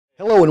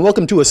Hello and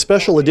welcome to a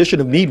special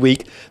edition of Meade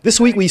Week. This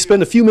week we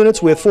spend a few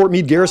minutes with Fort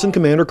Meade Garrison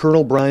Commander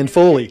Colonel Brian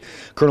Foley.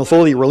 Colonel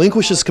Foley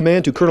relinquishes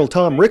command to Colonel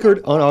Tom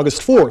Rickard on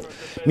August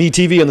 4th. Meade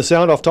TV and the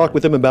Sound Off talked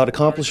with him about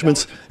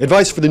accomplishments,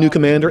 advice for the new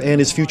commander, and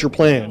his future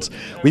plans.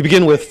 We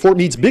begin with Fort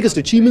Meade's biggest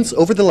achievements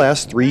over the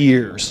last 3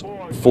 years.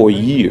 For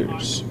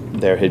years,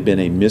 there had been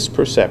a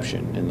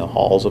misperception in the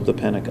halls of the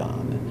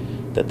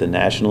Pentagon that the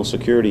National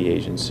Security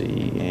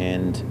Agency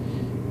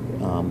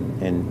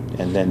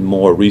and then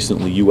more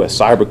recently U.S.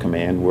 Cyber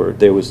Command, where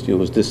the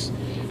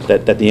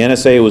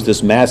NSA was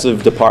this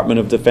massive Department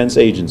of Defense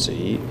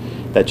agency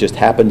that just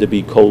happened to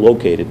be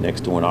co-located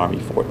next to an Army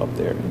fort up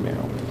there in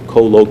Maryland,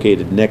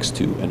 co-located next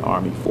to an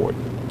Army fort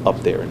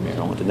up there in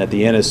Maryland, and that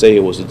the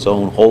NSA was its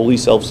own wholly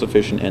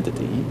self-sufficient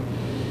entity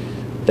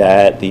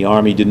that the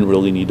Army didn't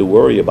really need to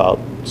worry about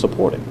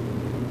supporting.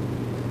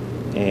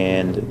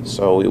 And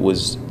so it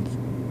was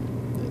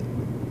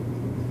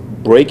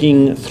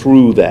breaking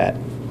through that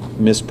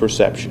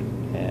misperception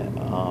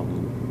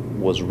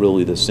was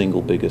really the single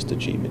biggest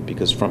achievement,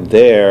 because from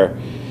there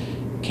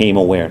came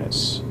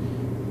awareness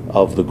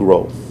of the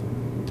growth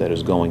that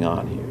is going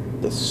on here.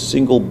 The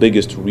single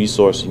biggest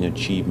resourcing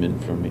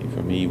achievement for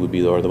me would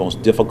be, or the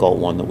most difficult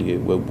one that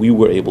we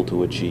were able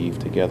to achieve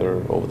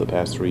together over the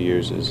past 3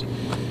 years is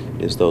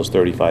those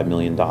 $35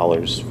 million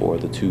for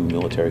the 2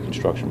 military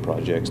construction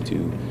projects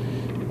to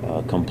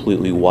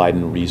completely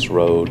widen Reese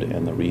Road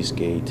and the Reese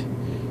Gate,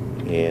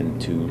 and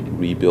to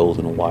rebuild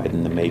and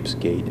widen the Mapes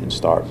Gate and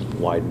start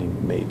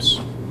widening Mapes,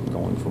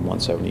 going from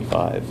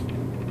 175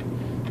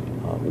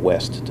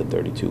 west to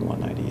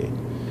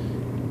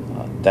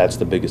 32-198. That's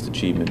the biggest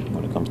achievement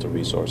when it comes to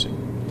resourcing.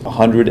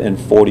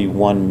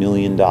 $141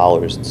 million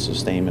in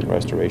sustainment,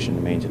 restoration,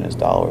 and maintenance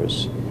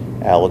dollars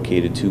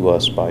allocated to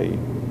us by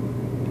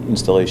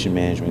Installation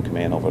Management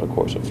Command over the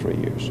course of 3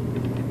 years.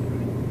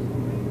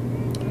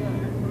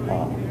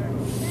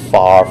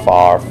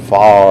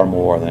 Far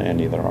more than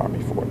any other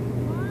Army fort,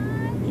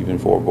 even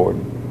Fort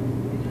Gordon.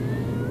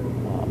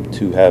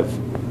 To have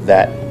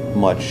that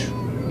much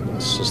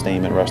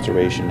sustainment,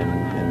 restoration,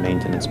 and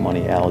maintenance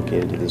money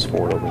allocated to this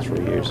fort over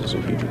 3 years is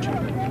a huge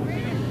achievement.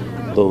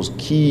 Those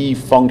key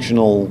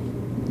functional,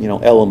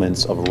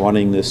 elements of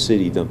running this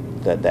city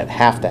that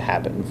have to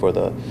happen for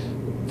the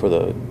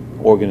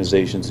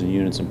organizations and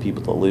units and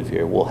people to live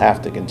here will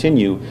have to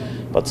continue.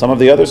 But some of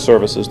the other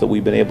services that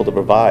we've been able to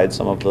provide,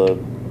 some of the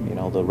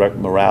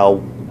morale,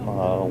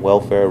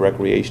 welfare,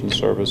 recreation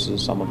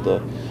services, some of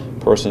the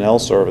personnel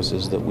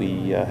services that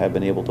we have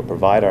been able to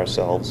provide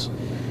ourselves,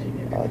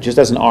 just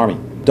as an Army.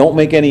 Don't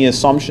make any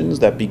assumptions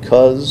that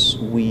because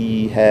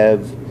we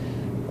have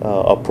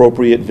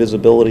appropriate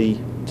visibility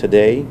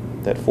today,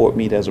 that Fort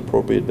Meade has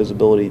appropriate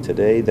visibility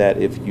today, that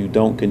if you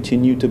don't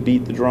continue to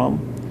beat the drum,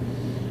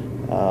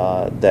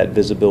 that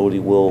visibility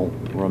will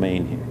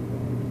remain here.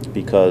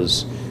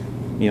 Because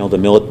the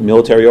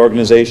military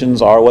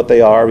organizations are what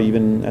they are,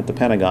 even at the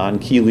Pentagon.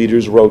 Key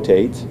leaders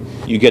rotate.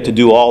 You get to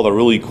do all the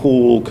really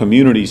cool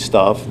community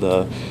stuff,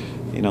 the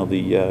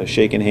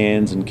shaking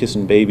hands and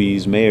kissing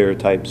babies, mayor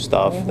type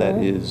stuff.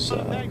 That is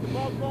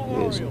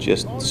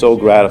just so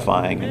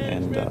gratifying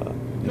and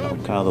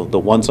kind of the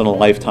once in a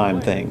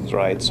lifetime things,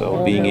 right?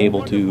 So being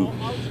able to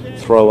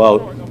throw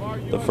out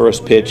the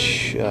first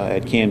pitch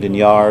at Camden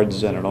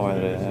Yards at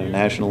a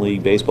National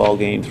League baseball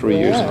game 3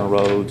 years in a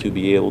row, to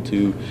be able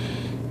to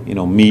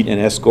meet and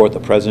escort the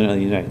President of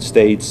the United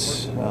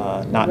States,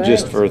 not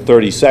just for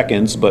 30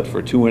 seconds, but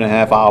for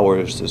 2.5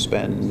 hours to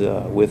spend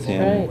with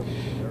him,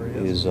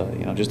 is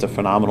just a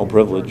phenomenal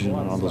privilege,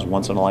 those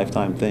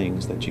once-in-a-lifetime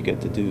things that you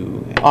get to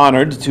do.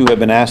 Honored to have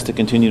been asked to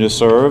continue to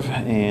serve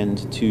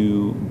and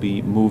to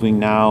be moving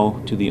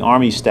now to the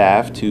Army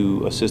staff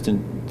to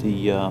assistant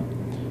the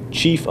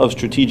Chief of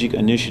Strategic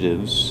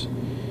Initiatives,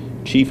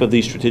 Chief of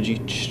the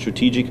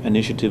Strategic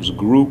Initiatives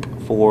Group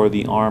for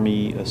the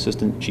Army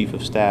Assistant Chief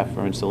of Staff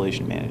for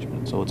Installation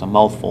Management. So it's a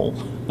mouthful,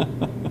 a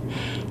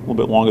little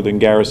bit longer than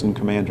Garrison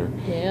Commander.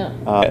 Yeah.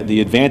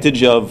 The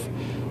advantage of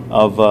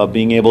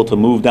being able to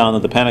move down to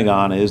the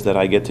Pentagon is that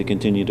I get to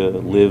continue to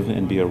live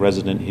and be a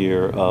resident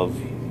here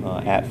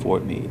at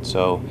Fort Meade.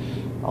 So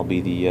I'll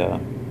be the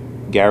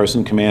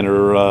Garrison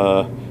Commander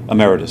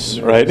Emeritus,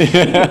 right?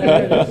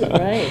 Emeritus,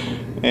 right.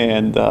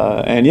 And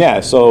yeah,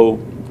 so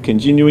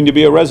continuing to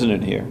be a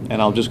resident here,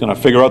 and I'm just going to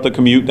figure out the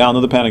commute down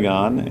to the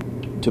Pentagon.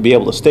 To be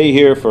able to stay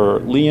here for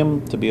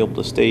Liam, to be able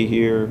to stay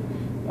here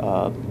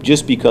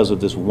just because of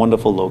this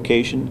wonderful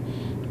location.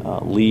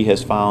 Lee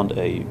has found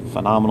a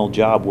phenomenal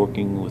job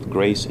working with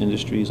Grace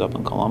Industries up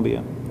in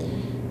Columbia,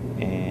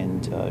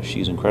 and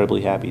she's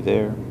incredibly happy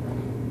there.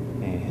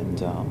 And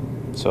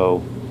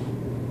so,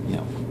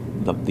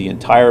 the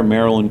entire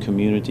Maryland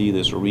community,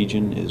 this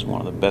region, is one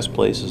of the best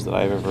places that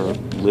I've ever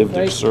lived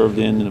or served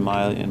in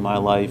my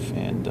life,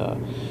 and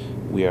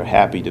we are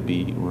happy to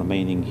be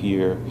remaining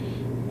here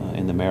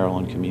in the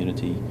Maryland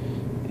community,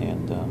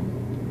 and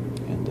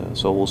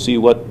so we'll see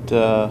what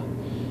the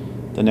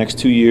next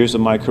 2 years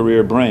of my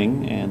career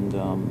bring, and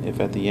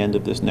if at the end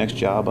of this next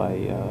job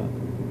I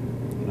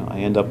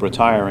end up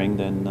retiring,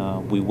 then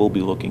we will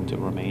be looking to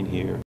remain here.